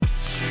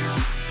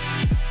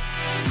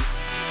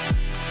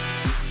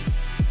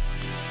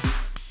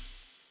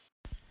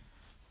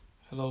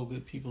Hello,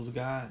 good people of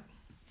God.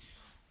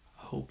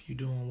 I hope you're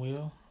doing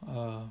well.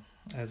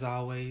 As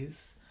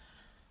always,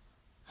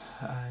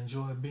 I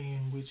enjoy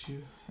being with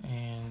you,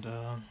 and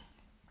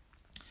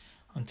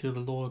until the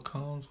Lord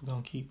comes, we're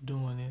gonna keep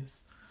doing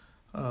this.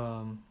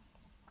 I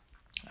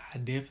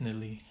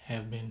definitely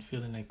have been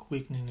feeling a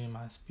quickening in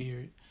my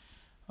spirit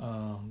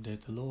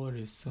that the Lord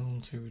is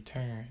soon to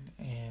return,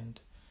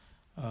 and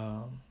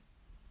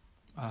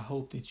I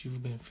hope that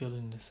you've been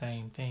feeling the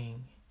same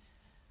thing.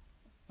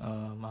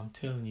 I'm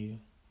telling you,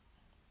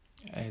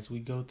 as we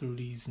go through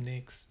these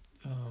next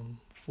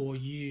 4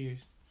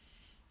 years,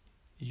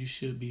 you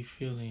should be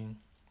feeling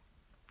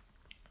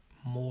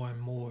more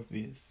and more of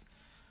this.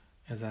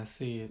 As I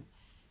said,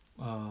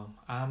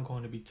 I'm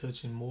going to be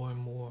touching more and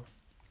more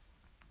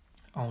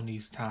on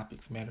these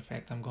topics. Matter of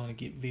fact, I'm going to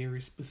get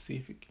very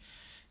specific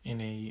in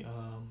a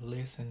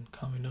lesson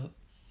coming up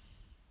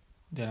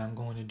that I'm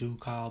going to do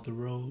called The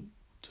Road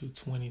to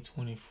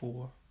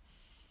 2024.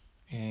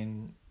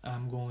 And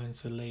I'm going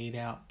to lay it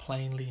out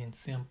plainly and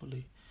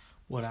simply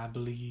what I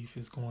believe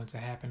is going to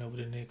happen over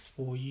the next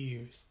 4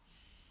 years.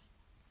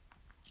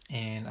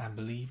 And I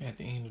believe at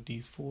the end of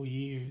these 4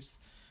 years,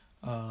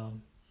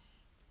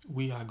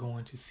 we are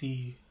going to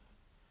see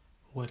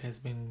what has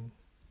been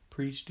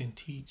preached and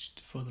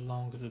taught for the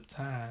longest of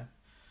time,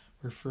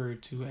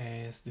 referred to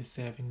as the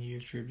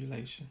 7-year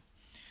tribulation.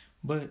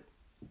 But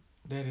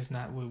that is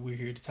not what we're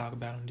here to talk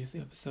about on this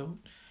episode.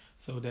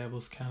 So that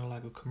was kind of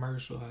like a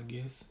commercial, I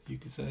guess you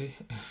could say.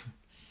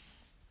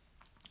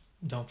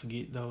 Don't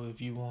forget, though, if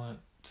you want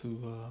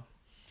to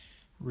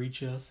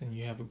reach us and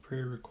you have a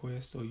prayer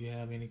request or you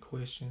have any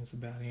questions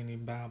about any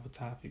Bible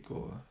topic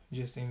or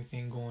just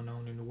anything going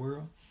on in the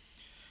world,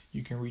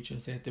 you can reach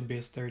us at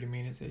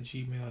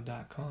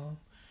thebest30minutes@gmail.com.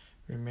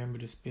 Remember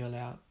to spell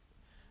out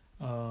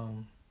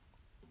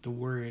the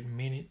word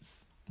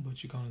minutes,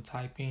 but you're going to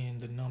type in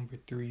the number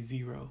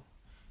 30.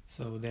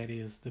 So that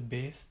is the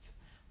best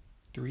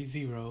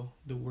 30,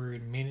 the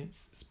word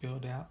minutes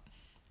spelled out,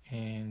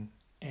 and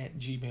at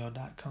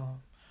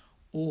gmail.com.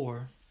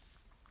 Or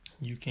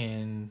you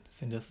can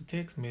send us a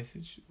text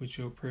message with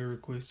your prayer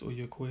request or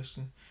your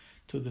question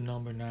to the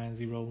number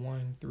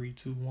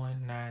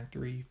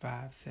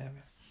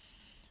 901-321-9357.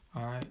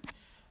 All right.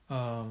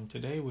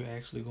 Today we're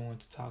actually going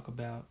to talk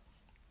about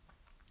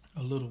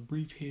a little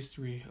brief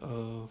history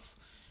of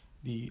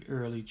the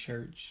early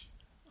church.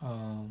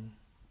 And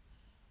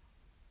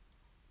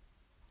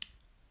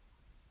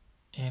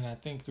I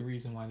think the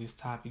reason why this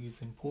topic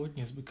is important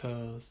is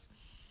because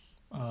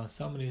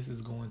some of this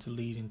is going to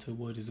lead into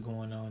what is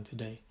going on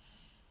today.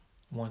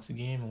 Once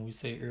again, when we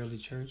say early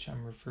church,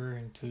 I'm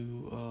referring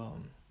to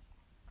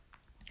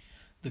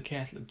the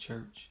Catholic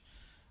Church.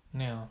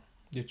 Now,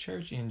 the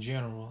church in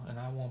general, and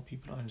I want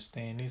people to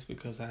understand this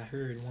because I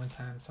heard one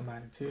time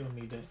somebody tell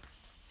me that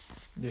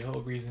the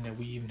whole reason that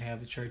we even have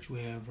the church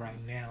we have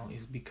right now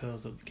is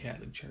because of the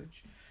Catholic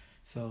Church.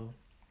 So,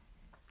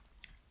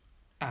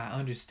 I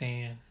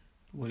understand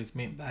what is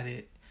meant by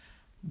that,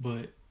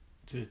 but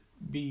to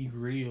be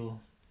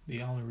real,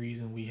 the only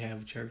reason we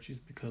have a church is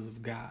because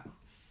of God.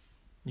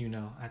 You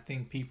know, I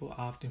think people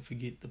often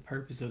forget the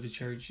purpose of the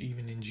church,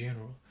 even in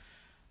general.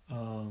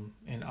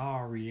 In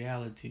our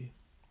reality,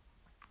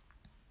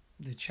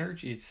 the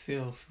church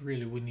itself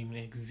really wouldn't even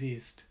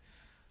exist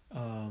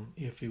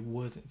if it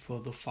wasn't for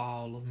the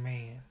fall of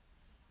man.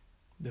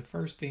 The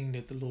first thing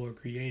that the Lord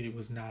created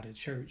was not a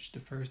church.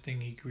 The first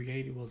thing He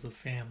created was a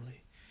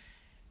family.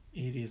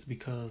 It is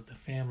because the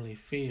family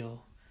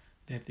fell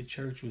that the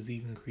church was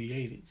even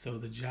created. So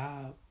the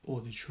job,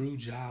 or the true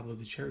job of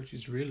the church,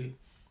 is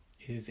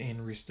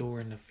in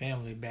restoring the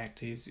family back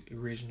to its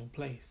original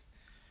place.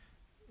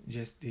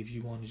 Just if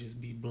you want to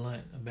just be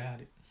blunt about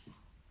it,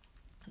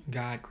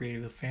 God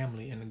created a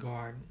family in the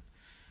garden,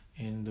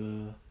 and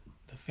the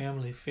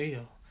family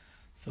fell.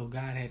 So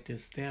God had to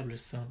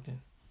establish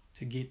something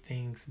to get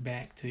things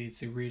back to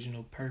its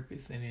original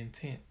purpose and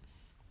intent.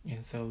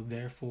 And so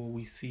therefore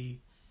we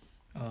see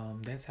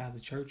that's how the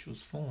church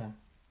was formed.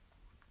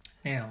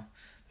 Now,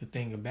 the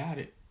thing about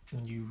it,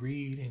 when you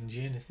read in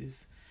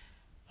Genesis,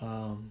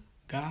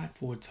 God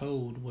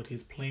foretold what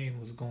His plan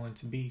was going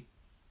to be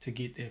to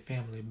get their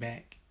family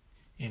back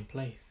in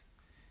place.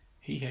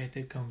 He had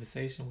that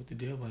conversation with the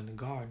devil in the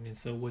garden. And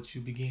so what you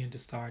begin to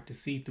start to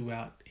see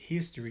throughout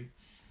history,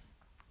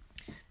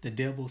 the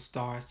devil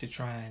starts to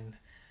try and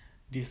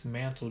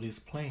dismantle this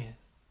plan.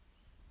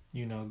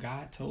 You know,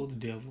 God told the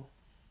devil,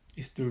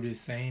 it's through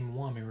this same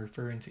woman,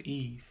 referring to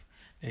Eve,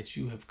 that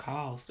you have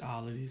caused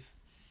all of this,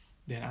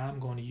 that I'm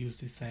going to use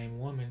this same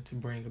woman to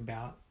bring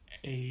about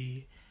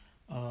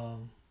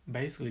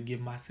basically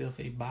give myself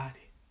a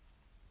body,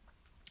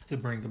 to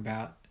bring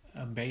about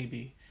a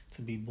baby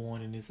to be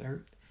born in this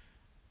earth,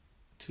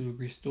 to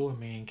restore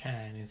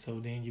mankind. And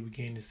so then you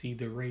begin to see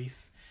the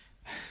race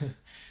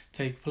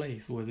take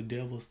place, where the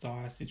devil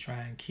starts to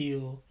try and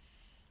kill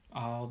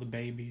all the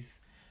babies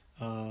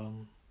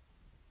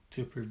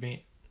to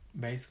prevent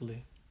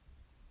basically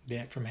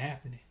that from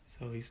happening.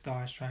 So he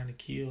starts trying to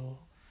kill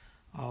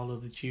all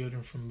of the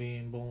children from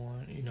being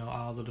born,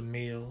 all of the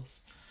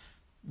males,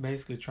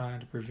 basically trying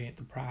to prevent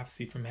the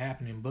prophecy from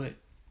happening. But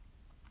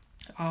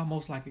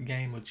almost like a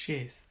game of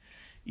chess,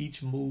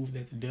 each move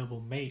that the devil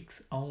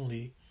makes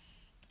only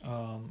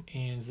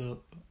ends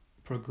up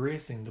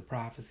progressing the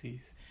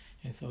prophecies.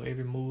 And so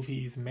every move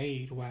he's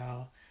made,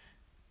 while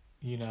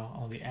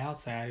on the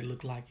outside it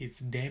looked like it's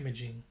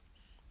damaging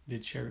the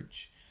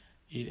church,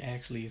 it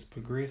actually is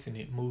progressing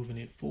it, moving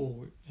it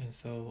forward. And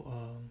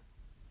so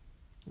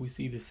we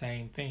see the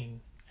same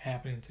thing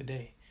happening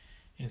today.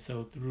 And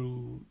so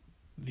through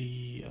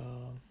the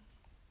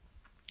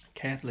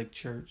Catholic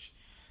Church,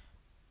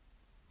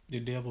 the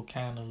devil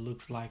kind of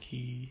looks like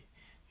he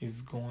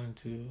is going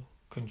to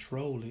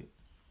control it,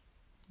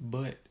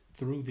 but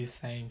through this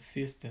same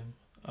system,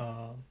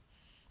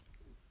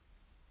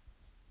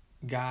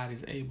 God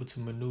is able to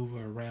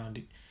maneuver around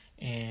it,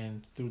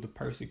 and through the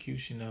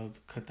persecution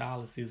of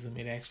Catholicism,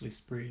 it actually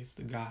spreads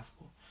the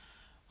gospel.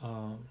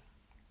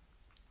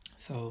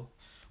 So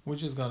we're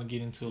just going to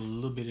get into a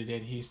little bit of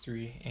that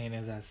history, and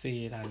as I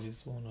said, I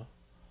just want to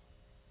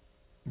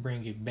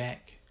bring it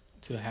back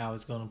to how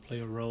it's going to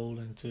play a role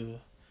into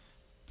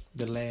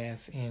the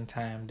last end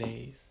time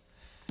days.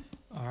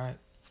 All right.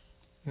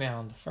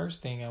 Now, the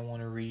first thing I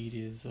want to read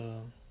is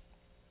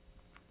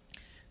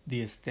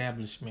the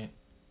establishment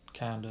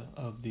kind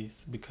of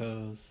this,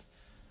 because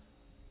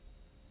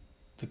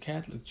the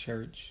Catholic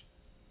Church,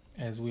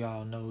 as we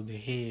all know, the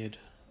head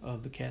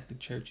of the Catholic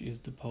Church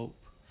is the Pope.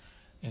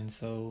 And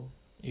so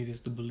it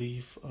is the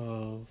belief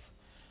of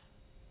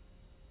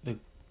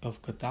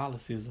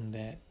Catholicism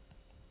that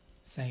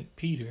Saint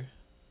Peter,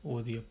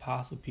 or the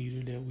Apostle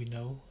Peter that we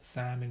know,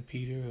 Simon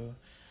Peter, or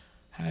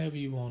however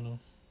you want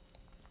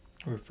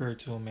to refer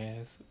to him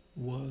as,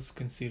 was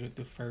considered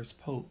the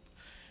first pope.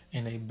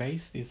 And they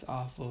base this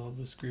off of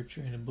the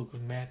scripture in the book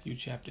of Matthew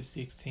chapter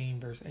 16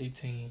 verse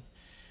 18,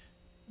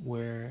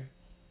 where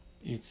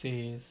it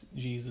says,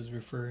 Jesus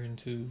referring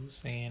to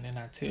saying, and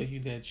I tell you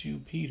that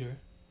you, Peter,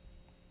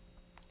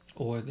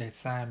 or that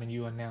Simon,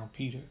 you are now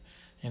Peter,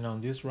 and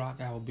on this rock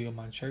I will build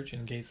my church,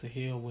 and the gates of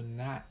hell will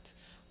not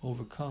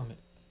overcome it.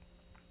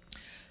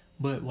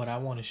 But what I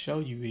want to show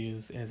you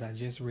is, as I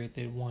just read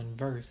that one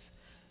verse,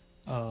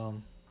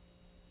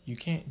 you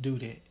can't do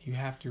that. You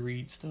have to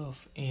read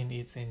stuff in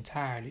its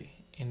entirety,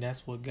 and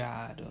that's what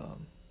God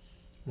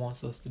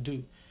wants us to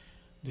do.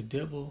 The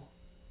devil,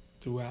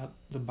 throughout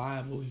the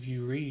Bible, if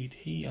you read,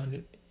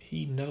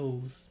 he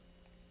knows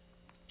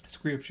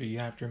scripture. You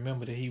have to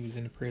remember that he was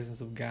in the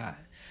presence of God,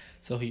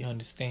 so he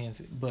understands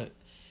it. But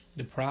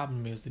the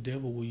problem is, the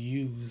devil will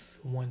use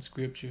one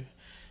scripture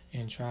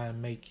and try to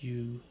make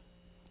you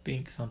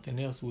think something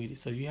else with it.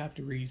 So you have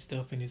to read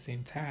stuff in its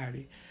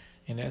entirety.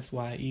 And that's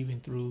why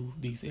even through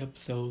these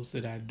episodes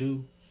that I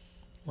do,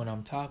 when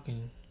I'm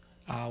talking,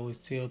 I always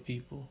tell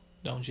people,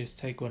 don't just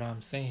take what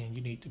I'm saying.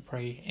 You need to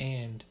pray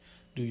and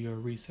do your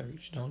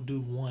research. Don't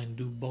do one,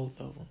 do both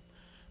of them.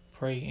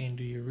 Pray and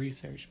do your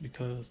research,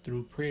 because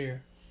through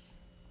prayer,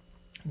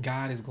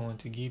 God is going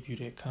to give you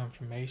that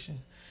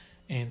confirmation.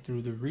 And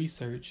through the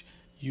research,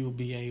 you'll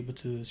be able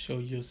to show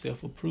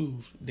yourself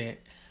approved that,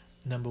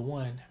 number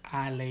one,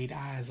 I laid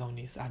eyes on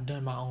this. I've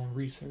done my own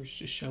research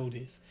to show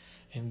this.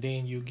 And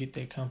then you'll get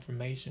that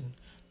confirmation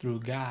through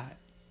God.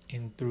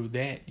 And through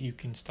that, you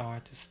can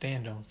start to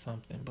stand on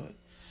something. But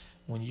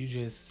when you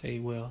just say,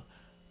 well,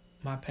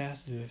 my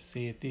pastor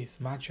said this,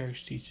 my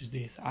church teaches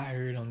this, I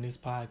heard on this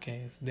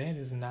podcast, that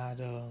is not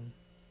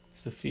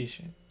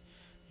sufficient.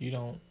 You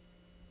don't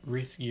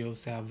risk your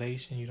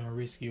salvation. You don't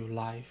risk your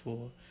life,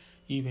 or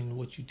even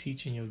what you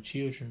teaching your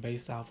children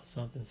based off of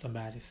something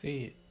somebody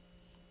said.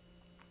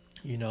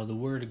 The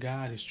word of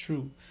God is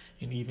true,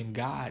 and even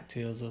God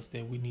tells us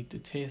that we need to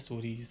test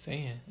what he's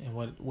saying. And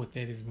what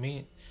that is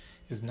meant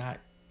is not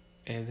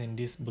as in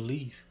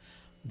disbelief,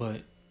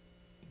 but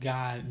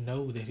God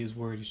know that his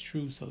word is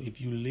true. So if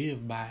you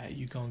live by it,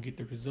 you're going to get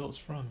the results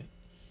from it.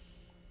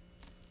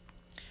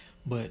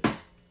 But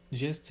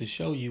just to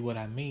show you what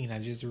I mean, I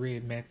just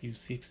read Matthew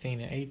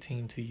 16 and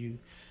 18 to you,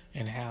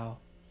 and how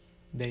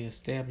they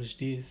established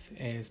this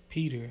as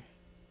Peter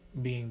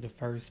being the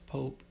first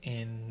pope,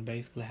 and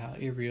basically how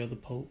every other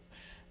pope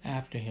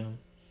after him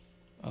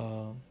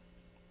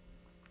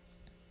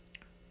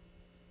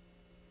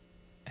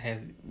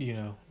has,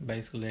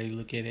 basically they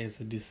look at it as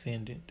a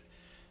descendant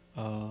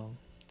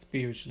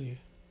spiritually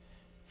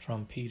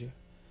from Peter.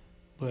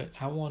 But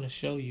I want to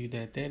show you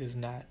that is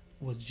not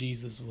what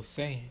Jesus was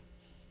saying.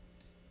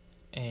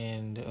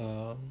 And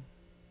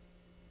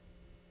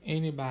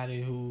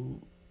anybody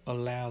who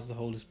allows the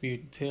Holy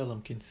Spirit to tell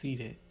them can see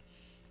that.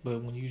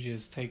 But when you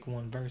just take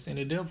one verse, and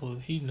the devil,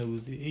 he knew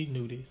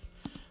this,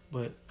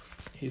 but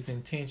his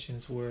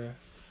intentions were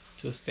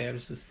to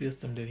establish a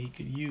system that he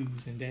could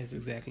use, and that's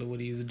exactly what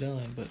he has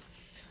done. But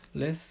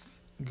let's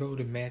go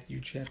to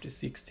Matthew chapter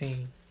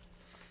 16,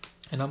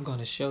 and I'm going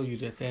to show you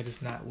that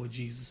is not what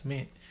Jesus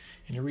meant.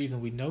 And the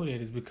reason we know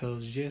that is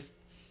because just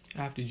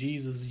after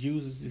Jesus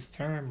uses this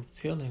term of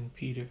telling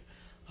Peter,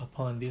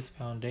 upon this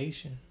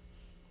foundation,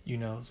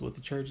 is what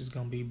the church is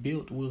going to be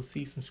built, we'll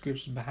see some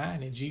scriptures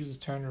behind it. Jesus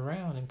turned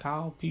around and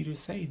called Peter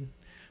Satan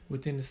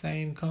within the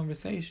same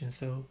conversation.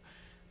 So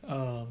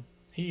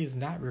he is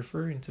not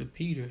referring to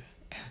Peter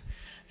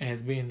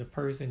as being the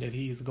person that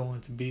he is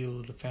going to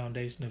build the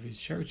foundation of his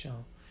church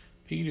on.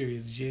 Peter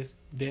is just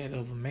that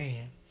of a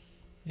man.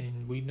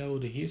 And we know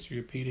the history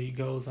of Peter. He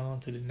goes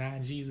on to deny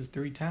Jesus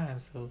 3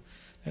 times. So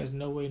there's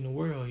no way in the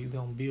world he's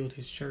going to build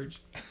his church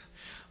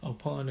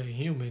upon a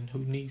human who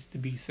needs to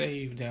be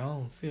saved their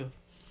own self.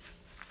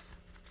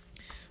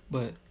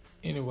 But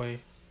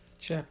anyway,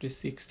 chapter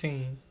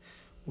 16.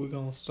 We're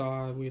going to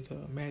start with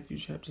Matthew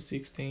chapter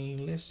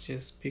 16. Let's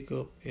just pick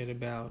up at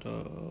about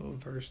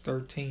verse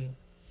 13.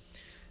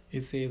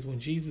 It says, when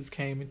Jesus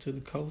came into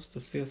the coast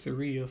of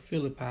Caesarea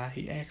Philippi,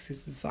 he asked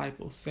his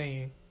disciples,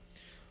 saying,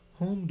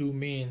 whom do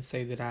men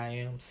say that I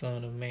am,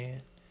 son of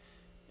man?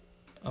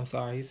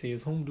 He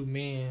says, whom do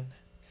men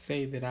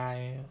say that I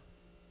am?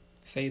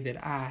 Say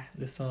that I,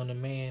 the son of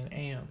man,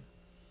 am.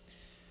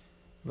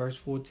 Verse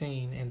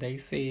 14, and they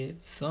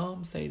said,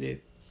 some say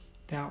that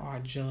thou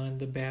art John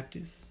the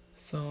Baptist,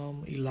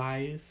 some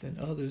Elias, and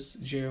others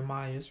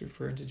Jeremiah,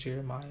 referring to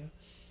Jeremiah,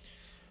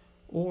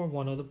 or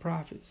one of the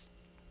prophets.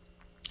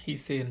 He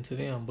said unto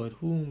them, but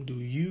whom do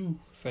you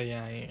say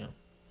I am?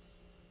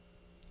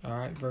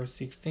 Alright, verse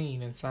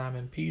 16, and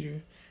Simon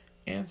Peter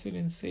answered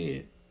and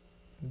said,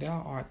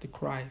 thou art the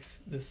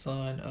Christ, the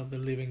Son of the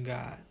living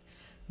God.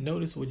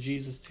 Notice what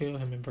Jesus tell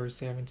him in verse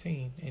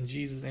 17. And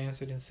Jesus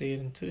answered and said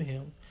unto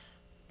him,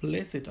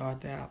 blessed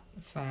art thou,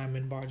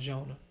 Simon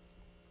Bar-Jonah,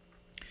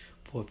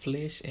 for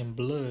flesh and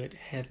blood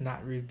hath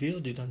not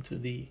revealed it unto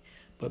thee,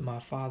 but my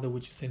Father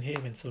which is in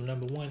heaven. So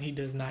number one, he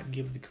does not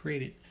give the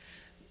credit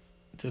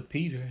to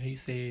Peter. He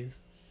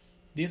says,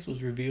 this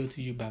was revealed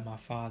to you by my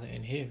Father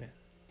in heaven.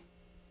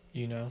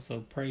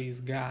 So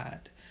praise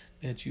God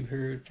that you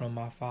heard from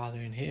my Father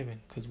in heaven,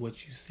 because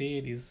what you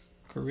said is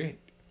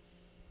correct.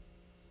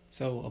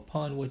 So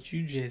upon what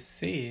you just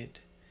said,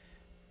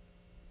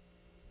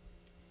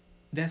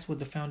 that's what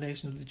the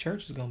foundation of the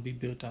church is going to be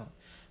built on.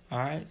 All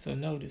right, so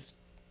notice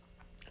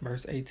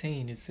verse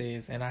 18, it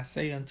says, and I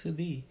say unto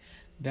thee,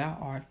 thou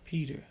art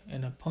Peter,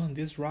 and upon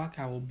this rock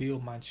I will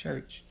build my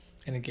church,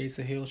 and the gates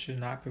of hell shall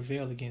not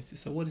prevail against it.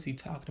 So what is he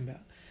talking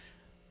about?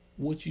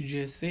 What you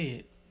just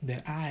said,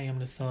 that I am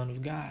the Son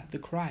of God, the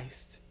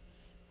Christ.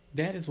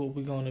 That is what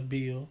we're going to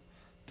build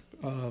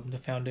the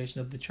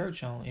foundation of the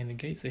church on, and the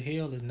gates of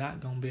hell is not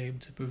going to be able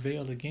to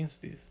prevail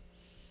against this.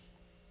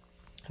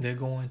 They're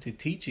going to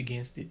teach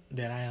against it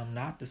that I am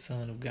not the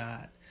Son of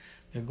God.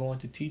 They're going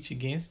to teach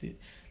against it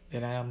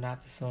that I am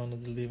not the Son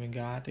of the living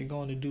God. They're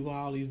going to do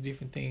all these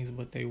different things,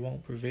 but they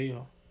won't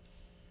prevail.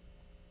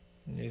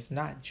 And it's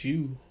not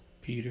you,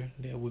 Peter,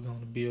 that we're going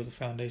to build the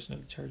foundation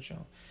of the church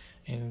on.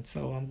 And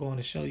so I'm going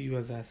to show you,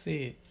 as I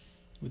said,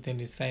 within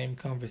this same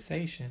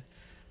conversation,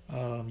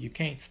 you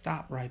can't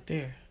stop right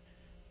there.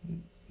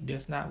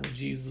 That's not what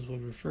Jesus was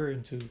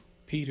referring to,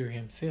 Peter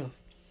himself.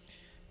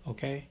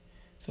 Okay?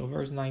 So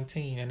verse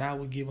 19, and I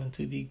will give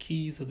unto thee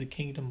keys of the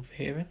kingdom of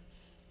heaven,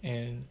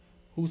 and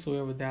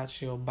whosoever thou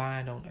shalt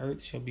bind on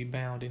earth shall be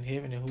bound in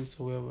heaven, and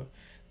whosoever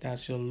thou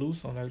shalt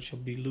loose on earth shall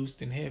be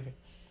loosed in heaven.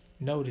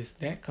 Notice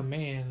that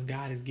command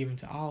God is given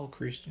to all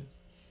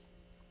Christians.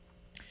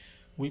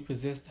 We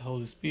possess the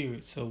Holy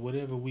Spirit, so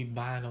whatever we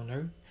bind on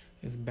earth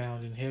is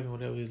bound in heaven.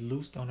 Whatever is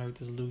loosed on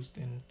earth is loosed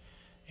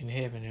in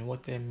heaven. And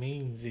what that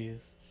means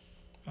is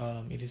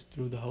it is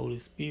through the Holy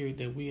Spirit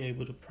that we're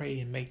able to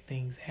pray and make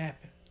things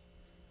happen.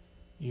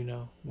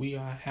 We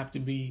have to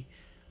be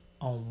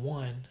on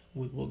one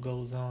with what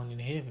goes on in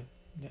heaven.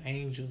 The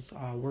angels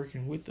are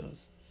working with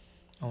us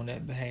on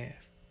that behalf.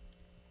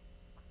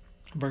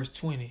 Verse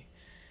 20,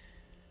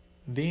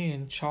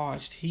 then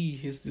charged he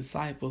his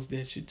disciples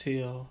that should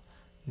tell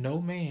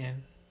no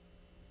man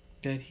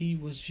that he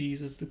was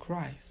Jesus the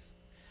Christ.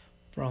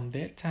 From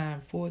that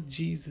time forth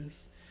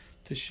Jesus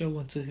to show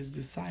unto his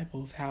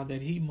disciples how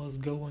that he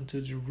must go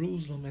unto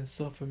Jerusalem and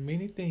suffer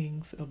many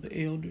things of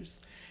the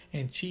elders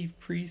and chief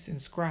priests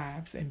and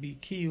scribes, and be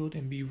killed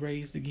and be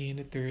raised again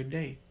the third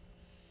day.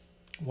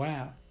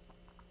 Wow.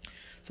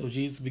 So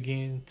Jesus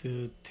began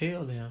to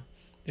tell them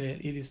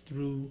that it is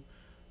through,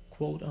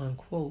 quote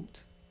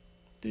unquote,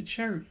 the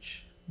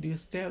church, the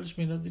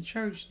establishment of the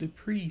church, the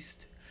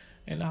priest,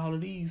 and all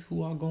of these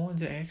who are going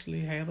to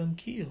actually have him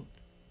killed.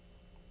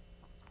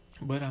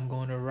 But I'm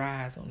going to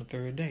rise on the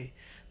third day.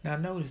 Now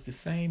notice the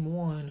same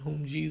one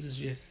whom Jesus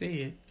just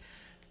said,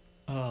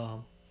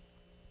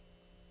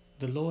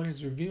 the Lord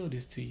has revealed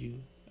this to you.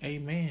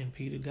 Amen,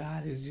 Peter.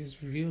 God has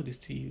just revealed this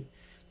to you.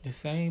 The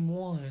same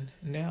one.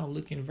 Now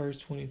look in verse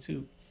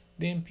 22.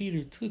 Then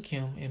Peter took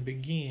him and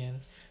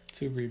began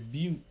to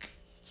rebuke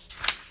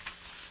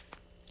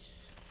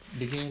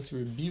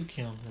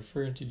him,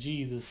 referring to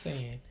Jesus,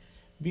 saying,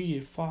 be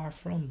it far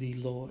from thee,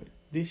 Lord.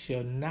 This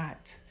shall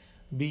not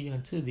be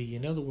unto thee.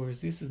 In other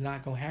words, this is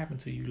not going to happen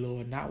to you,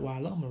 Lord, not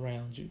while I'm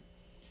around you.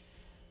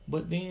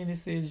 But then it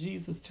says,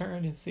 Jesus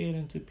turned and said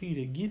unto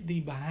Peter, get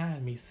thee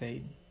behind me,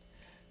 Satan.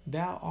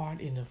 Thou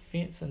art an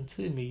offense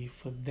unto me,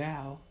 for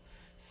thou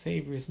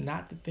savorest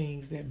not the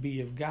things that be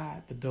of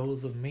God, but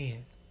those of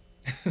men.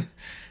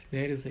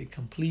 That is a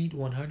complete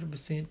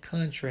 100%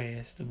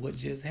 contrast of what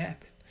just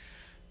happened.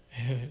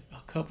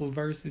 a couple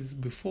verses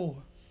before,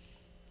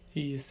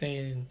 he is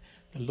saying,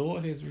 the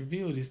Lord has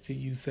revealed this to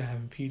you,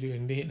 Simon Peter.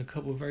 And then a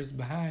couple verses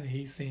behind it,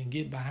 he's saying,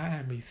 get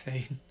behind me,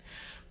 Satan,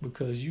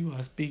 because you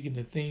are speaking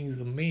the things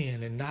of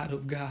men and not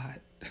of God.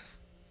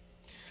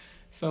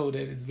 So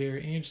that is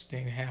very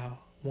interesting how,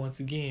 once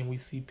again, we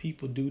see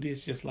people do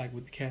this just like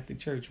with the Catholic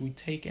Church. We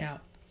take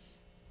out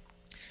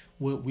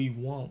what we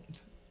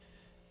want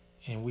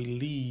and we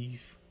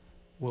leave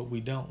what we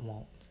don't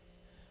want.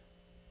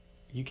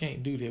 You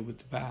can't do that with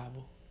the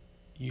Bible.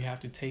 You have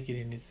to take it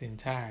in its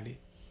entirety.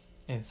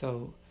 And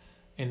so,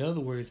 in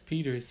other words,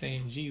 Peter is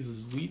saying,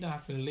 Jesus, we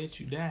not finna let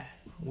you die.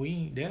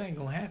 That ain't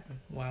gonna happen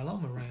while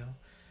I'm around.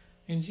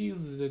 And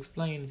Jesus is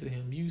explaining to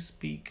him, you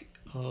speak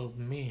of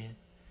men.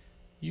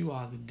 You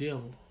are the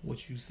devil,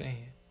 what you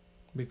saying.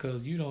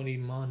 Because you don't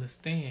even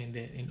understand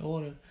that in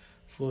order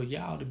for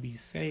y'all to be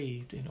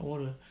saved, in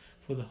order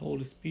for the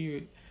Holy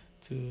Spirit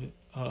to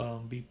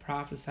be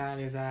prophesied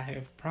as I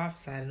have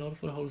prophesied, in order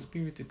for the Holy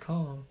Spirit to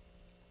come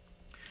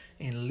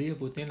and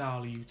live within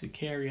all of you, to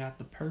carry out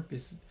the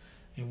purpose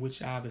in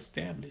which I've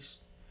established,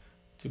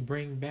 to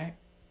bring back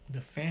the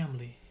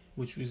family,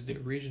 which was the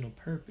original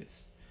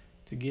purpose,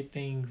 to get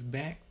things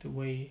back the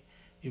way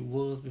it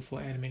was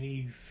before Adam and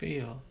Eve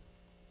fell,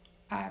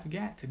 I've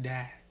got to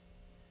die.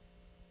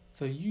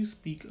 So you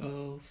speak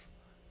of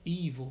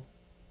evil,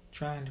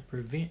 trying to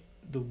prevent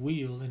the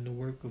will and the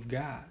work of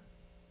God.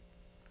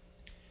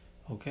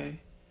 Okay?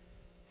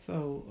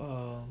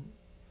 So,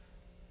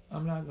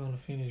 I'm not going to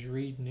finish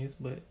reading this,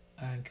 but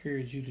I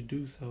encourage you to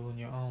do so in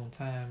your own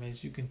time.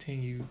 As you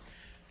continue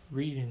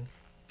reading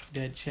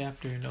that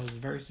chapter and those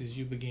verses,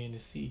 you begin to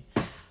see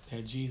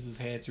that Jesus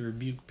had to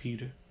rebuke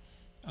Peter.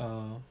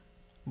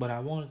 But I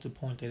wanted to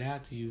point that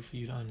out to you for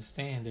you to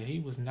understand that he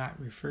was not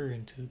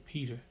referring to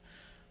Peter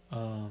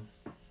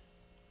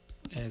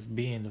as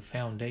being the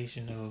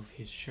foundation of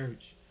his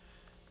church.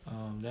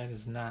 That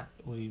is not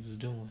what he was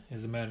doing.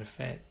 As a matter of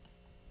fact,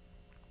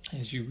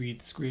 as you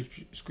read the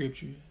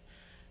scripture,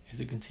 as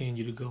it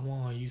continue to go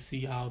on, you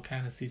see all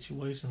kind of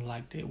situations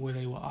like that where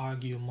they will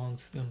argue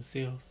amongst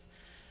themselves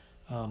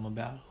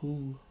about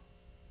who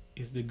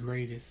is the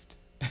greatest.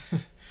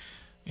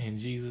 And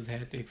Jesus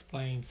had to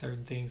explain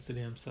certain things to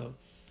them. So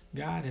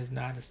God has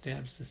not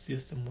established a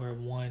system where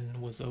one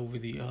was over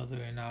the other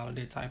and all of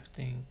that type of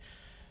thing.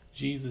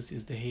 Jesus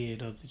is the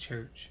head of the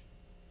church.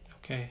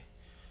 Okay?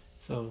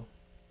 So,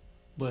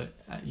 but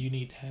you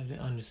need to have the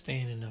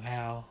understanding of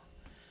how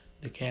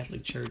the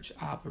Catholic Church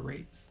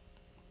operates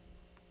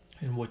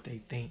and what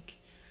they think.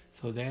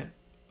 So that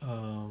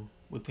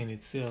within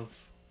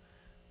itself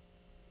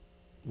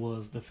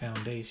was the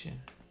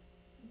foundation,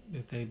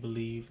 that they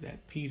believed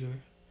that Peter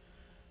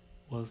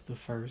was the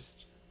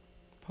first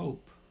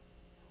pope.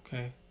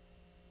 Okay?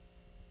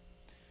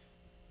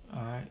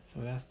 Alright,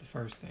 so that's the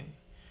first thing.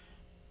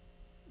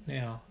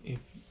 Now,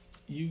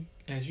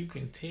 as you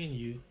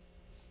continue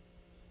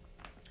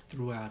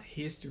throughout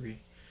history,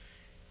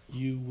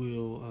 you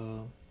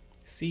will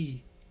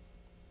see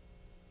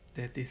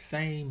that the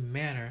same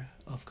manner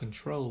of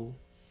control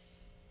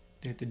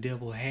that the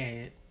devil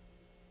had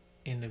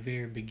in the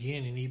very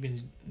beginning,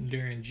 even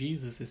during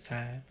Jesus'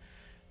 time,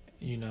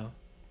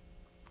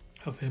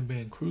 of him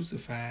being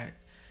crucified,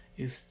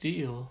 is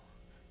still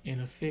in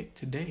effect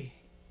today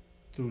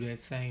through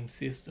that same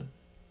system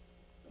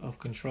of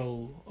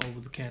control over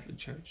the Catholic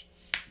Church.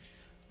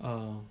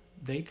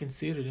 They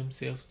consider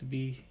themselves to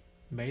be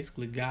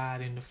basically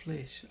God in the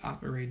flesh,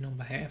 operating on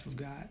behalf of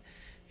God,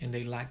 and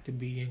they like to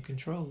be in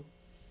control.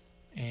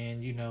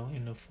 And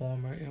in the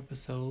former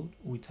episode,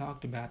 we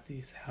talked about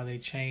this, how they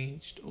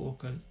changed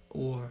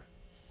or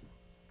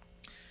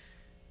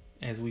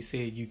as we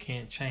said, you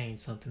can't change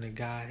something that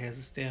God has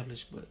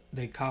established, but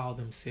they call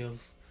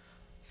themselves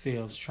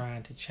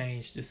trying to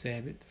change the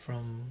Sabbath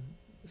from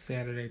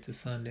Saturday to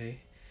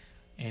Sunday,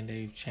 and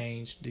they've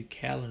changed the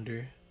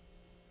calendar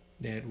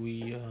that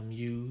we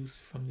use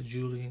from the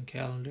Julian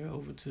calendar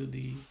over to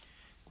the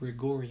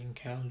Gregorian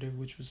calendar,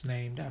 which was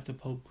named after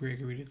Pope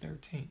Gregory the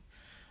 13th.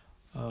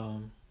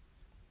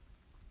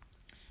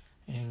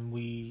 And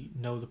we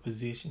know the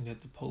position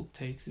that the Pope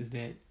takes is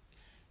that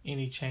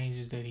any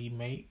changes that he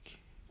make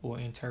or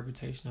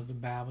interpretation of the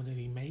Bible that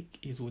he make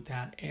is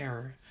without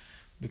error,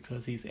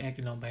 because he's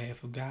acting on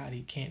behalf of God.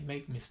 He can't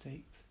make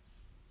mistakes.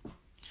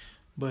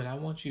 But I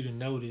want you to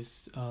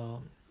notice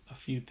a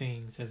few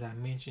things, as I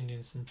mentioned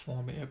in some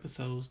former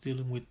episodes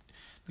dealing with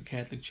the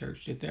Catholic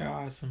Church, that there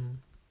are some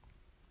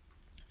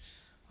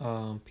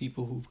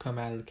people who've come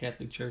out of the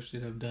Catholic Church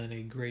that have done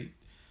a great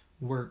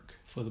work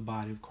for the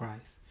body of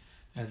Christ.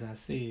 As I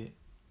said,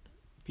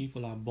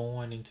 people are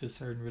born into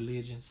certain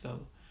religions,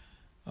 so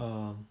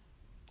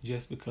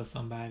just because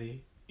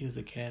somebody is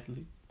a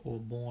Catholic or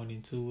born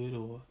into it,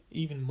 or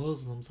even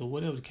Muslims or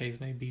whatever the case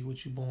may be,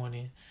 what you're born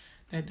in,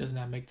 that does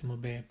not make them a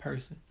bad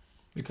person.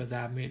 Because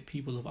I've met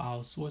people of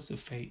all sorts of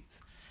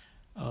faiths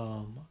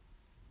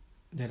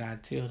that I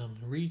tell them,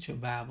 read your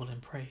Bible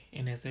and pray.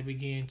 And as they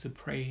begin to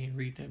pray and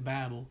read that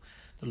Bible,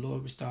 the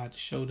Lord will start to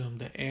show them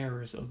the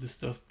errors of the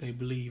stuff they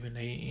believe, and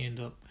they end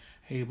up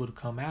able to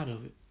come out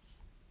of it.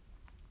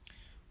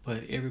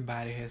 But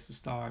everybody has to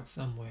start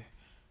somewhere.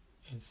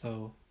 And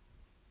so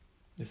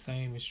the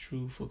same is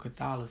true for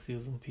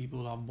Catholicism.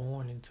 People are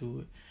born into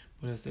it,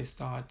 but as they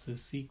start to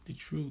seek the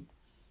truth,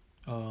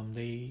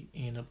 they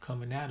end up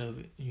coming out of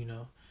it,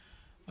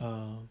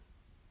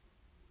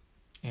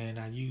 and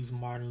I use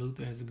Martin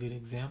Luther as a good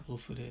example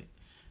for that.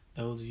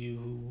 Those of you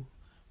who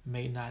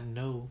may not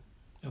know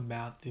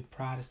about the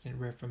Protestant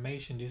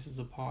Reformation, this is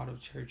a part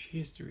of church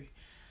history.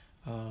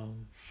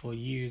 For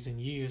years and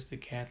years, the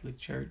Catholic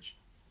Church,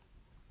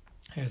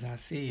 as I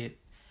said,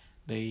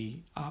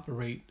 they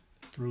operate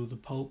through the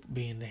Pope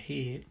being the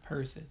head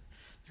person.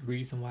 The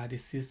reason why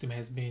this system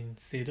has been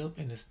set up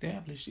and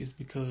established is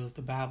because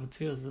the Bible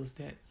tells us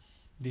that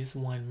this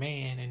one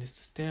man and this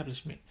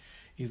establishment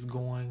is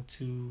going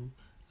to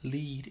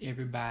lead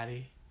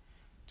everybody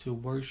to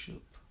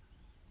worship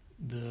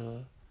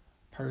the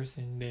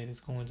person that is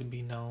going to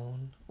be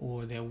known,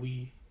 or that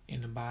we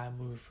in the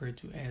Bible refer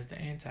to as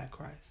the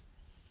Antichrist.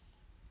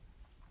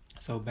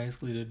 So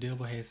basically the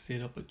devil has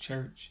set up a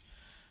church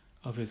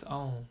of his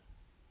own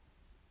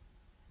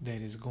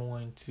that is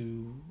going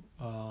to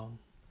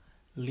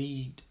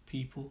lead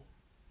people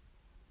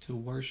to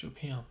worship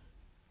him.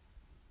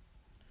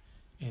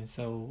 And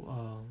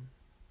so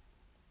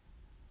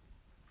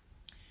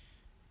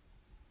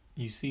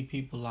you see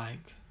people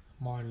like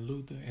Martin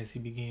Luther, as he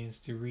begins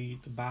to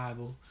read the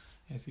Bible,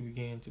 as he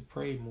began to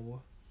pray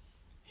more,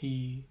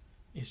 he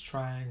is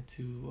trying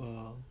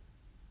to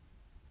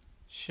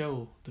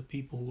show the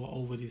people who are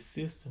over this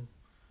system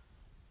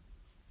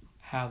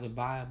how the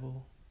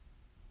Bible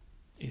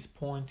is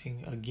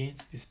pointing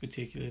against this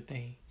particular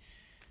thing.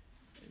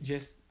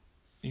 Just,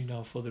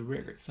 for the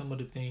record, some of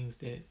the things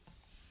that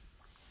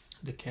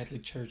the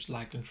Catholic Church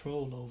like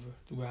control over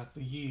throughout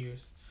the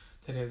years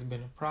that has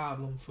been a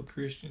problem for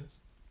Christians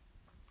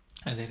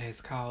and that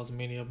has caused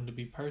many of them to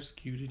be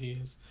persecuted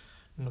is,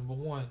 number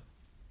one,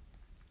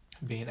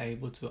 being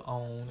able to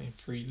own and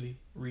freely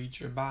read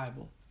your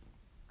Bible.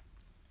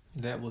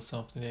 That was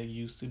something that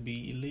used to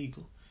be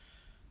illegal.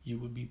 You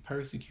would be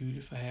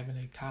persecuted for having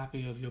a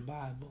copy of your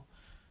Bible,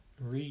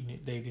 reading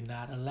it. They did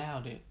not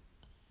allow that.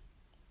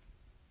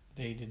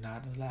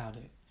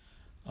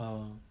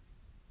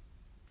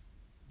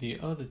 The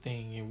other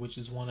thing, and which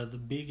is one of the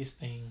biggest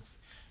things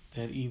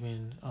that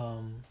even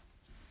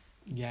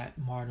got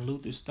Martin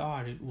Luther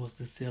started, was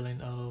the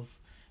selling of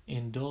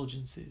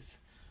indulgences.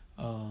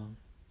 And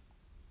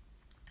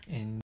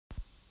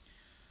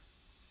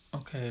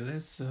okay,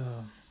 let's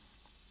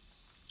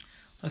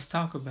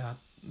talk about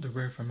the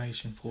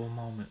Reformation for a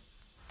moment.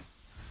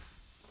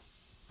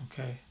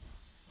 Okay,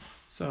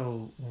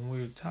 so when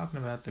we're talking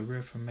about the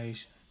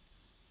Reformation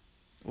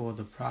or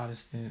the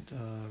Protestant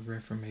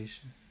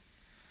Reformation,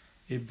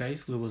 it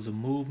basically was a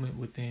movement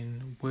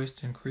within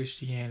Western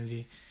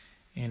Christianity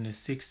in the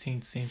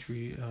 16th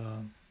century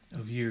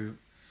of Europe.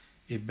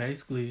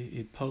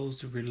 It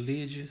posed a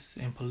religious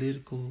and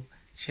political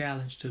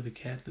challenge to the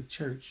Catholic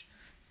Church.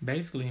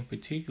 Basically, in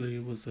particular,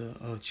 it was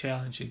a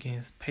challenge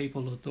against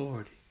papal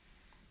authority.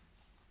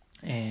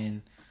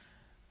 And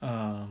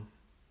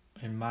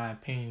in my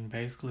opinion,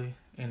 basically,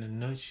 in a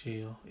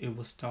nutshell, it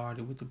was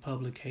started with the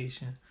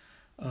publication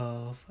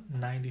of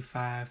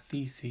 95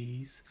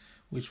 Theses,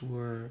 which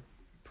were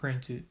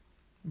printed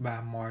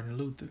by Martin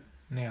Luther.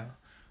 Now,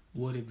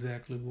 what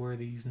exactly were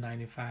these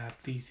 95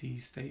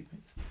 Theses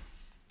statements?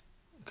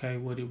 Okay,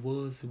 what it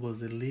was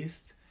a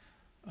list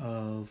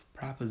of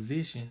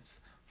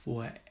propositions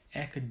for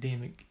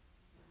academic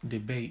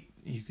debate,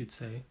 you could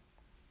say,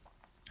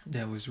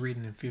 that was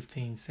written in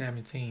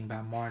 1517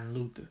 by Martin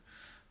Luther.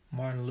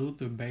 Martin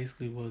Luther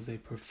basically was a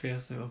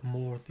professor of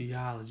moral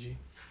theology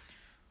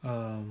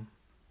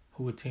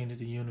who attended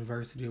the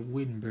University of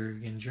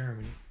Wittenberg in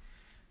Germany.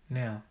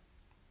 Now,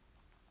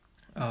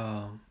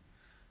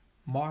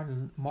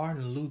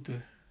 Martin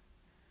Luther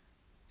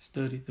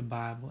studied the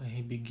Bible, and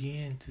he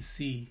began to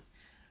see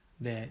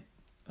that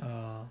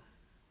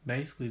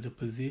basically the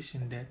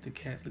position that the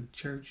Catholic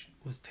Church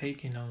was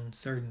taking on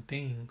certain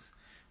things,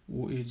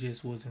 it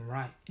just wasn't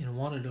right. And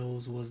one of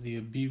those was the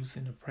abuse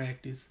and the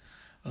practice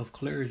of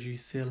clergy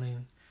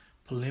selling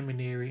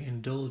preliminary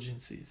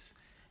indulgences.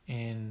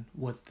 And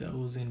what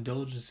those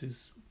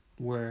indulgences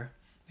were,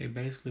 they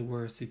basically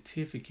were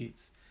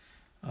certificates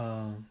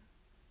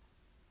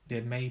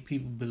that made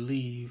people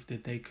believe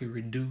that they could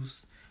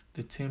reduce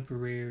the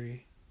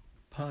temporary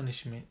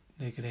punishment.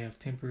 They could have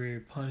temporary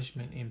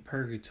punishment in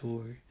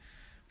purgatory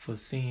for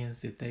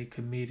sins that they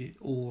committed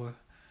or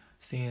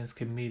sins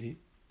committed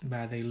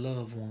by their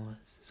loved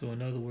ones. So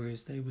in other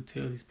words, they would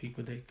tell these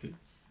people they could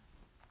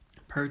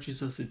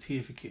purchase a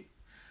certificate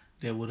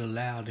that would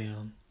allow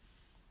them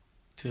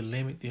to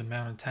limit the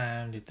amount of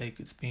time that they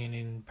could spend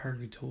in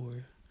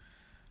purgatory,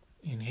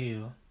 in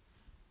hell.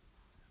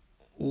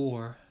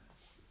 Or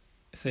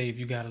say if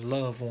you got a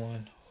loved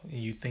one and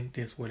you think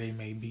that's where they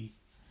may be,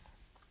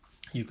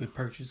 you could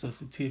purchase a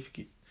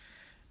certificate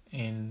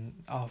and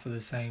offer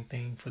the same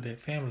thing for that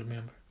family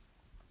member.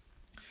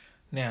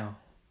 Now,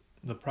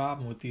 the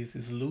problem with this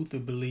is Luther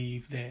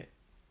believed that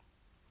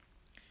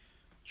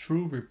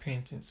true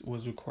repentance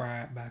was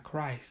required by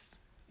Christ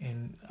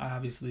And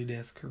obviously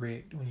that's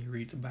correct when you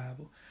read the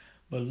Bible.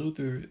 But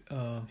Luther,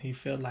 he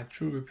felt like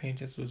true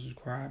repentance was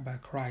required by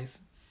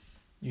Christ,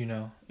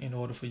 in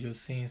order for your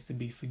sins to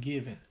be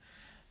forgiven.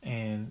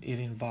 And it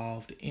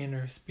involved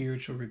inner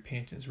spiritual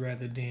repentance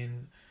rather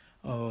than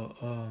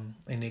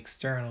an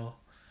external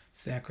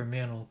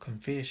sacramental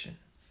confession.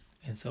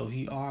 And so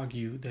he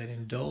argued that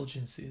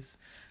indulgences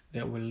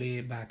that were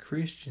led by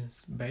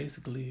Christians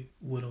basically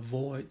would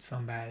avoid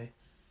somebody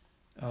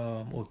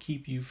or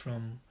keep you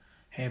from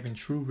having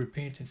true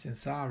repentance and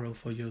sorrow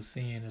for your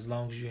sin, as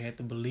long as you had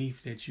the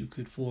belief that you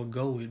could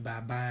forego it by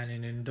buying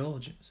an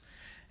indulgence.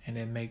 And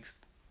that makes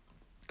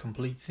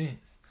complete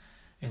sense.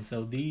 And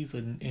so these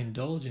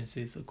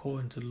indulgences,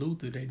 according to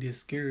Luther, they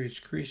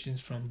discouraged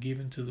Christians from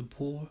giving to the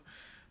poor,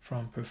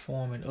 from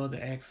performing other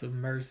acts of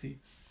mercy.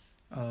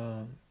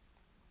 And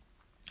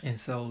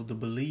so the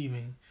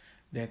believing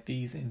that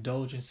these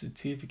indulgence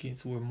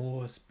certificates were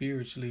more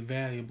spiritually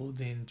valuable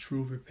than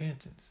true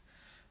repentance.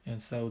 And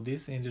so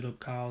this ended up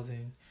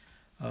causing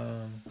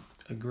a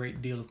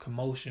great deal of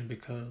commotion,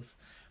 because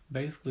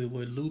basically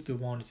what Luther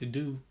wanted to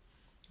do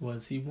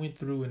was, he went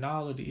through, and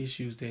all of the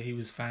issues that he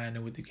was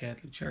finding with the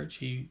Catholic Church,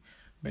 he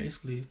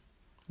basically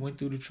went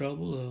through the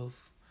trouble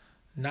of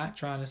not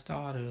trying to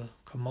start a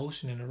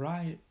commotion and a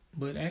riot,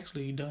 but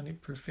actually he done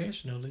it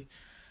professionally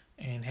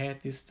and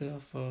had this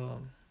stuff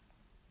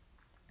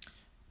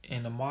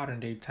in a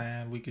modern day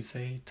time, we could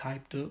say,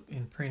 typed up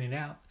and printed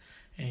out,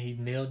 and he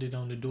nailed it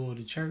on the door of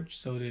the church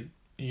so that,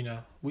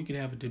 we could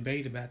have a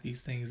debate about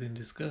these things and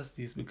discuss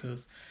this.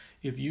 Because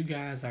if you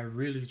guys are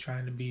really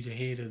trying to be the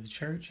head of the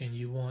church and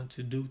you want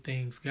to do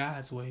things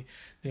God's way,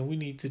 then we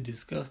need to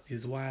discuss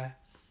this. Why,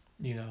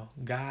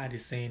 God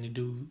is saying to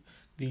do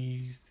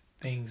these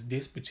things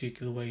this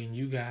particular way and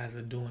you guys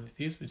are doing it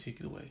this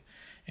particular way.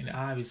 And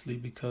obviously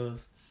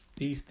because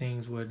these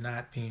things were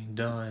not being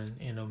done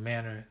in a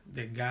manner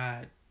that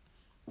God,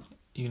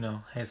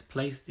 has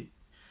placed it,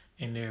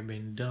 and they're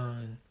been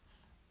done,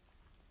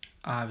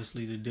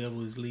 obviously the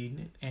devil is leading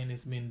it, and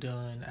it's been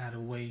done out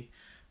of way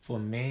for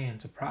man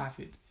to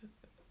profit.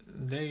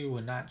 They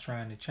were not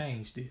trying to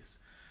change this.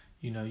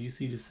 You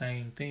see the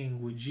same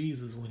thing with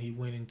Jesus when he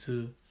went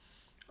into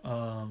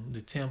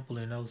the temple,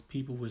 and those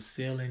people were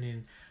selling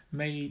and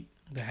made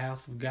the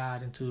house of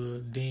God into a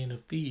den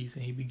of thieves,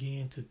 and he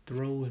began to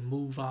throw and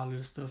move all of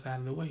the stuff out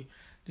of the way.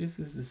 This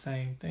is the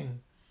same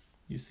thing.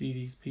 You see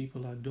these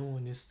people are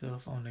doing this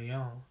stuff on their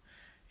own.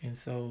 And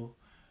so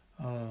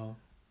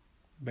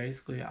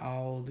basically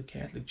all the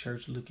Catholic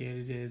Church look at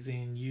it as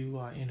in, you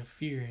are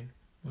interfering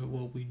with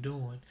what we're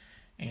doing,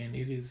 and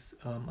it is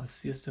a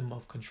system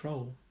of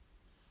control.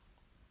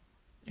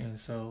 And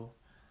so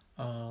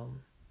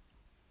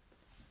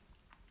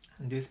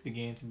this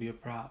began to be a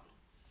problem.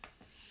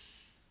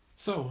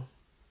 So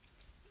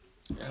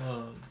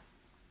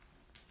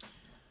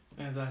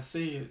as I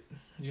said,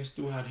 just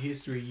throughout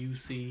history, you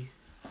see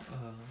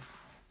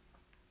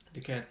the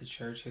Catholic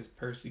Church has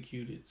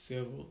persecuted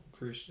several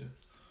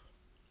Christians.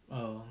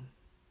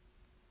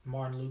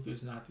 Martin Luther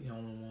is not the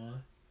only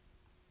one.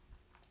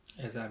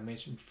 As I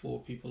mentioned before,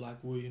 people like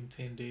William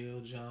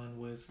Tyndale, John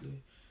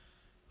Wesley,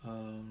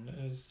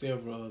 there's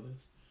several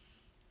others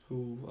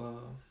who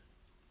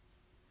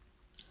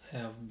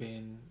have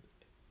been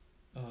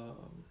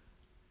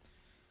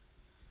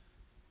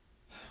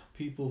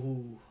people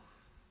who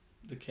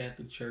the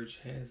Catholic Church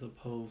has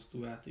opposed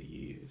throughout the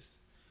years.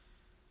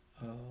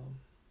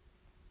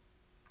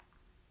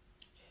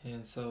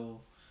 And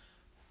so,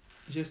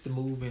 just to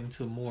move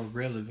into more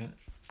relevant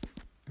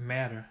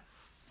matter,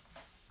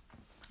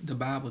 the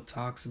Bible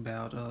talks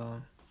about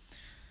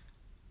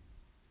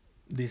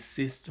this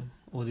system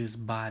or this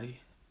body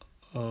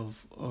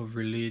of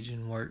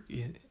religion work.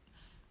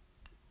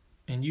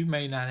 And you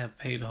may not have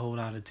paid a whole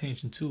lot of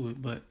attention to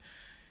it, but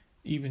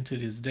even to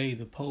this day,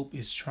 the Pope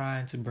is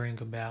trying to bring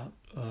about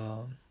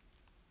a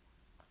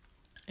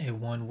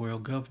one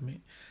world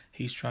government.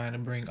 He's trying to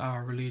bring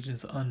our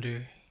religions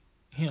under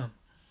him.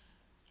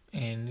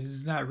 And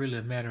it's not really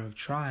a matter of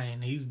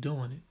trying, he's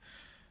doing it.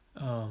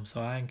 So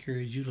I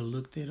encourage you to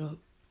look that up.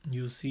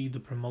 You'll see the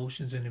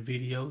promotions and the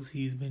videos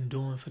he's been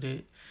doing for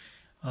that.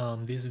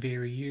 This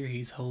very year,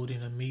 he's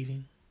holding a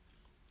meeting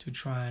to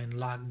try and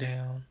lock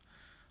down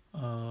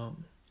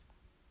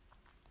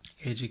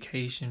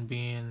education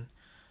being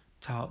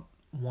taught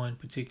one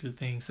particular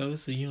thing. So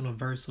it's a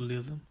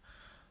universalism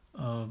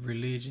of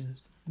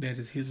religions. That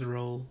is his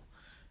role.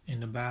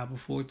 And the Bible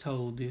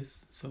foretold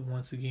this. So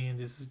once again,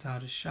 this is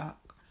not a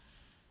shock.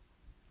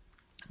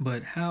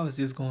 But how is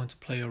this going to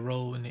play a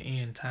role in the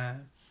end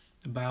time?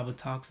 The Bible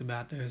talks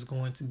about there's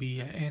going to be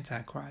an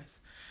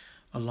Antichrist.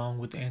 Along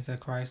with the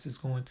Antichrist is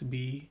going to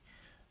be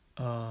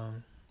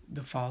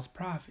the false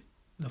prophet.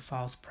 The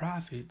false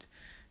prophet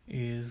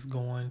is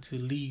going to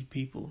lead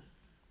people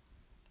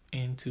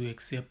into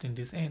accepting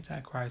this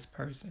Antichrist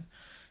person.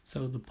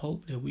 So the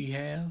Pope that we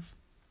have,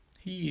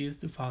 he is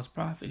the false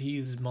prophet. He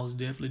is most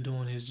definitely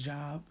doing his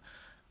job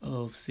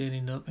of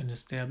setting up and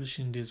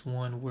establishing this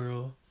one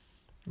world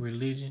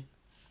religion.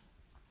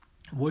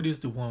 What is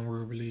the one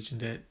world religion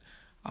that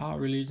All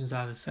religions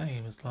are the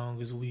same as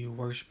long as we are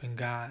worshiping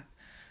God.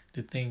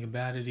 The thing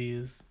about it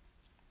is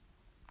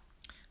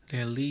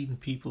they're leading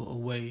people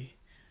away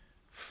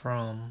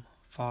from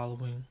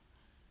following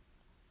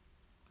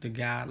the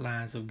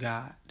guidelines of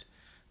God.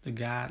 The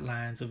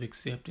guidelines of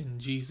accepting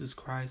Jesus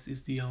Christ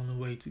is the only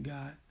way to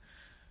God.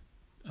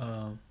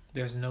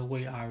 There's no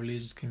way our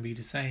religions can be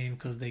the same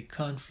because they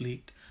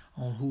conflict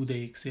on who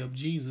they accept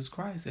Jesus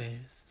Christ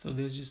as. So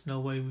there's just no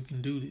way we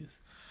can do this.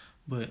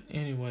 But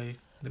anyway,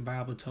 the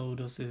Bible told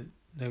us that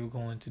they were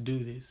going to do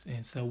this.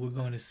 And so we're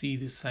going to see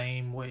the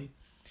same way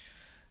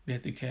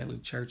that the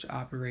Catholic Church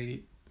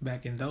operated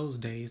back in those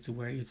days, to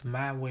where it's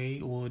my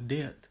way or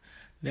death.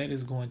 That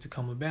is going to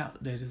come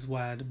about. That is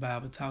why the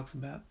Bible talks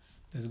about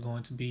there's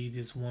going to be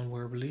this one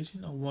world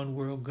religion, a one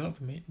world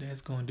government.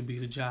 That's going to be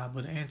the job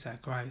of the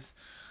Antichrist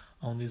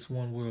on this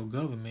one world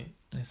government.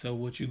 And so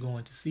what you're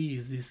going to see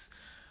is this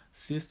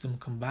system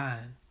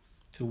combined,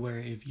 to where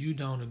if you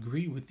don't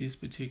agree with this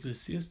particular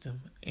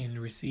system and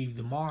receive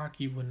the mark,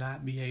 you will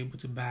not be able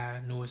to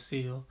buy nor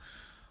sell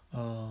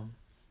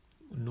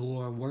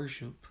nor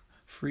worship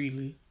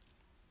freely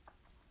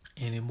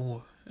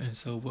anymore. And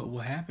so what will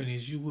happen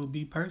is you will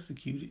be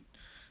persecuted.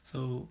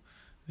 So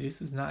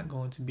this is not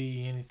going to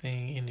be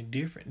anything any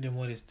different than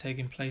what has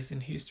taken place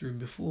in history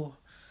before.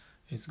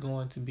 It's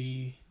going to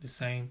be the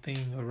same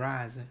thing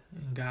arising,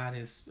 and God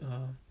has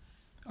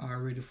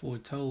already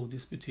foretold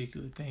this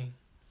particular thing,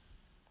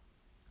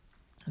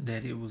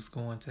 that it was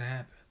going to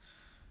happen.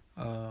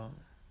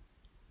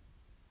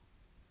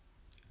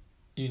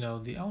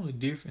 The only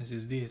difference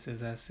is this: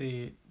 as I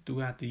said,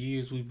 throughout the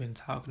years we've been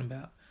talking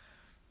about,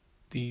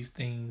 these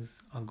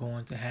things are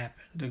going to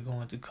happen. They're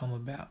going to come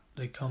about.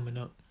 They're coming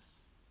up.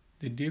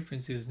 The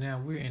difference is now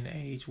we're in the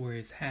age where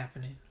it's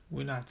happening.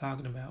 We're not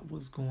talking about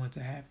what's going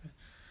to happen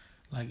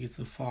like it's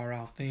a far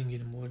off thing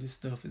anymore. This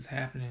stuff is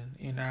happening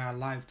in our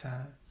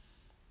lifetime,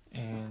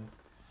 and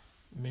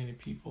many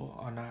people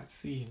are not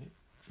seeing it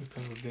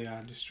because they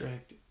are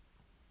distracted.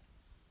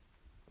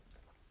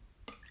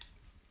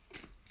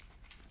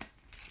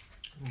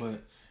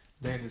 But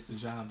that is the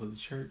job of the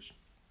church,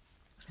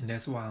 and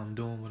that's why I'm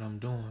doing what I'm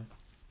doing,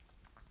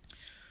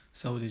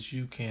 so that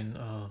you can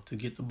to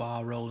get the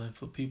ball rolling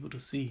for people to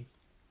see.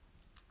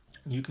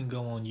 You can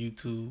go on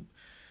YouTube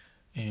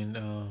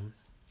and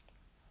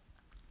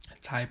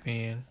type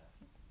in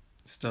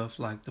stuff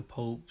like the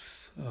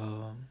Pope's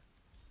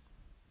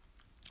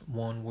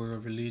one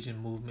world religion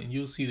movement.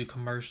 You'll see the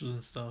commercials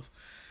and stuff.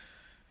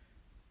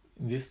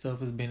 This stuff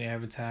has been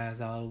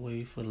advertised all the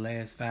way for the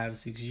last 5 or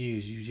 6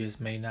 years. You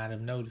just may not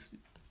have noticed it,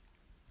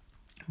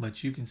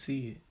 but you can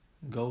see it.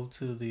 Go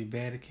to the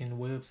Vatican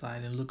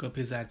website and look up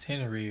his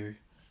itinerary.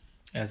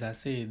 As I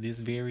said, this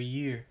very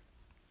year,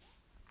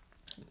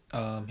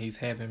 he's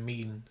having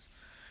meetings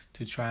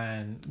to try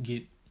and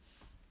get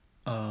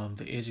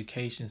the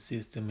education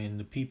system and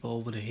the people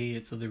over the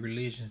heads of the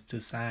religions to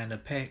sign a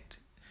pact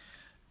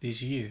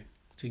this year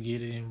to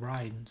get it in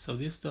writing. So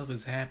this stuff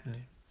is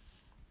happening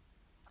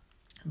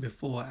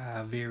before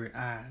our very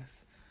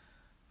eyes.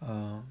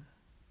 So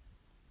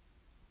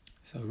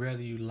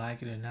whether you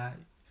like it or not,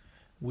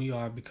 we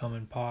are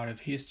becoming part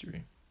of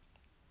history.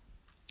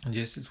 And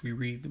just as we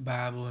read the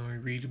Bible and we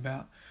read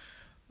about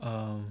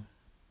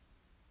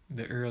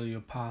the early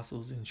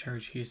apostles in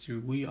church history,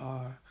 we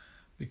are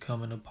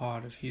becoming a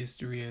part of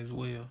history as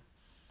well.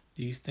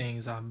 These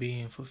things are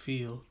being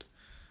fulfilled.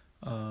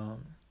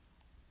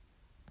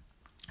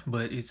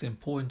 But it's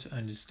important to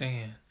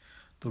understand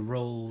the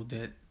role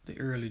that the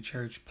early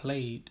church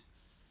played,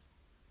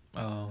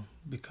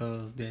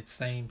 because that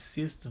same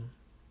system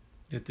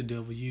that the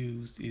devil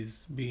used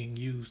is being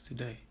used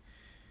today,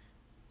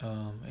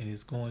 and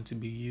it's going to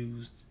be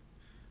used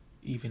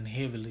even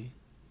heavily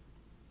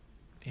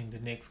in the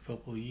next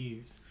couple of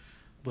years.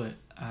 But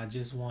I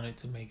just wanted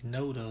to make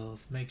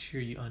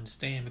sure you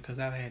understand, because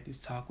I've had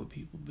this talk with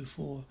people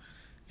before,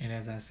 and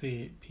as I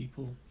said,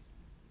 people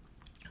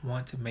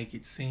want to make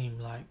it seem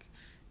like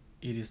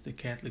it is the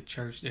Catholic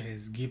Church that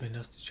has given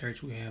us the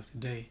church we have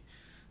today.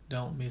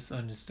 Don't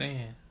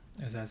misunderstand.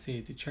 As I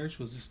said, the church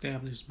was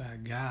established by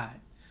God.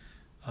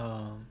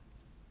 I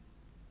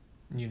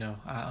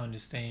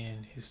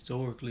understand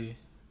historically,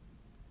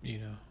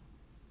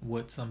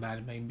 what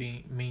somebody may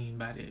mean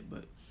by that,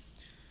 but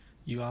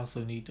you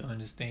also need to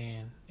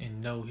understand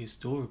and know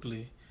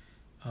historically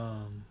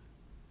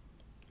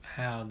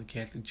how the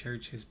Catholic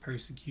Church has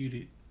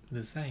persecuted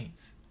the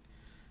saints.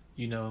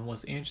 And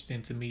what's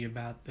interesting to me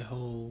about the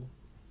whole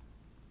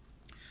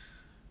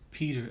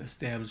Peter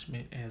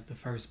establishment as the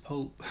first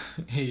pope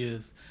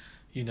is,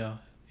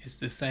 it's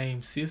the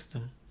same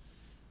system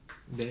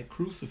that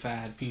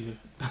crucified Peter,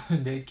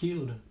 that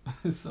killed him.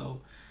 So,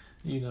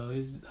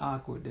 it's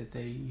awkward that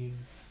they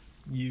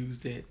use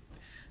that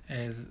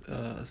as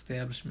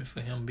establishment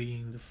for him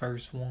being the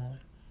first one.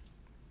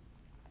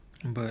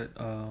 But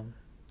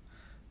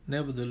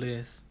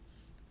nevertheless,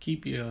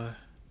 keep your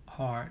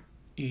heart,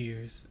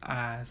 ears,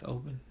 eyes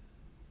open.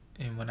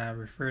 And when I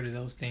refer to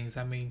those things,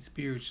 I mean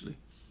spiritually.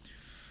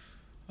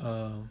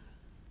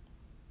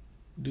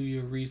 Do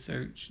your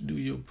research, do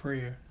your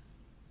prayer,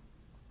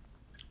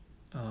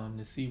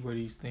 to see where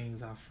these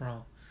things are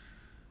from.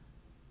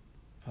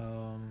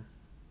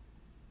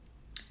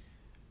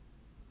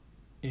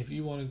 If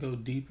you want to go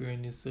deeper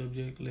in this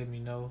subject, let me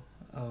know.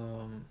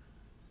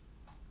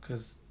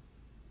 Because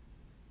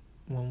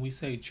when we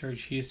say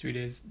church history,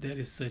 that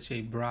is such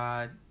a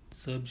broad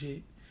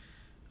subject.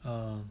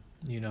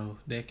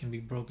 That can be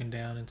broken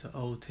down into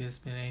Old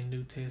Testament and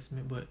New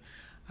Testament, but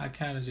I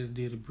kind of just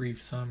did a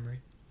brief summary.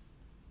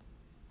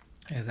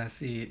 As I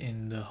said,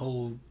 and the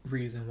whole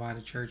reason why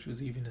the church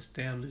was even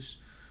established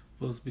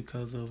was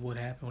because of what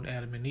happened with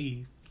Adam and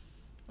Eve.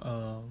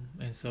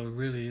 And so it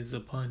really is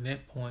upon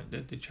that point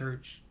that the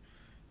church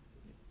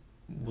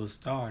was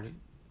started.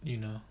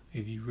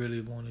 If you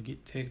really want to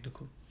get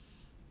technical,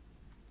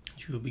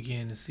 you'll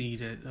begin to see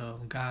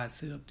that God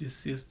set up this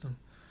system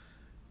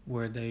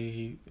where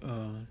they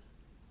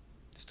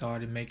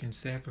started making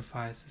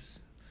sacrifices.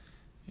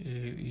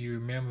 You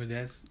remember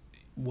that's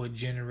what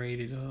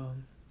generated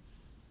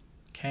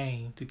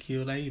Cain to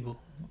kill Abel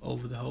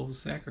over the whole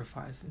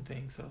sacrifice and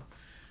thing. So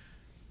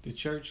the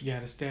church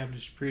got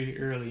established pretty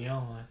early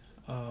on.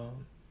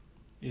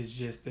 It's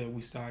just that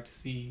we start to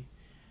see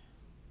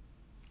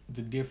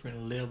the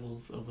different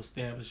levels of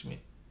establishment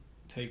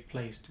take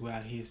place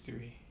throughout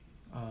history.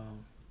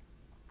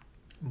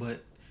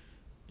 But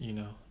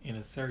in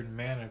a certain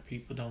manner,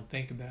 people don't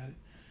think about it.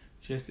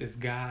 Just as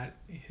God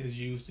has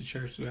used the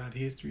church throughout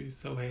history,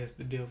 so has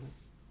the devil.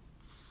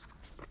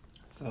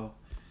 So,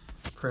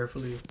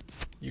 prayerfully,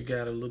 you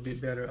got a little bit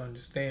better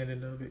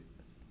understanding of it.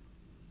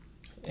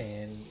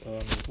 And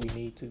if we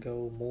need to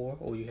go more,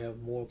 or you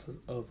have more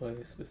of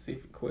a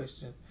specific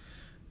question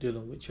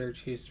dealing with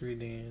church history,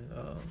 then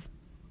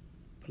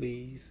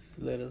please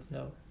let us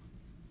know.